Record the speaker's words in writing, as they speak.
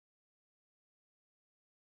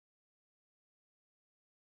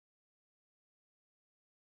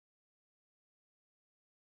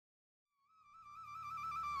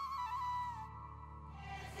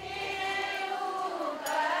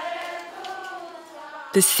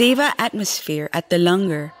The Seva atmosphere at the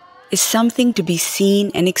Langar is something to be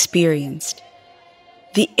seen and experienced.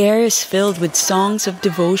 The air is filled with songs of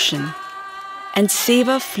devotion, and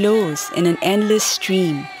Seva flows in an endless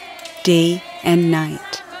stream, day and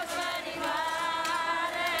night.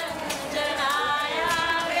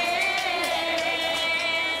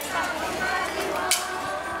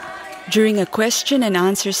 During a question and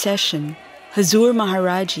answer session, Hazur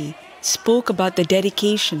Maharaj Ji spoke about the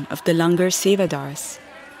dedication of the Langar Sevadars.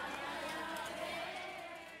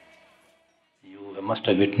 You must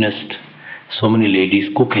have witnessed so many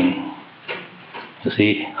ladies cooking. You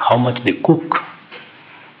see how much they cook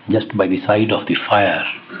just by the side of the fire.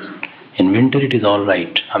 In winter it is all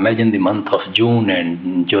right. Imagine the month of June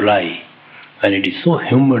and July when it is so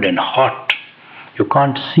humid and hot. You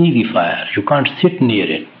can't see the fire, you can't sit near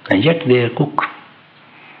it, and yet they cook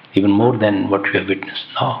even more than what we have witnessed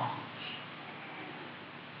now.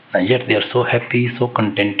 And yet they are so happy, so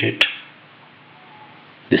contented.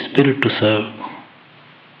 The spirit to serve,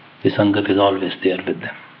 the Sangat is always there with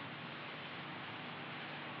them.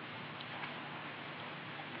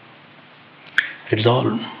 It's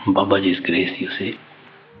all Babaji's grace, you see.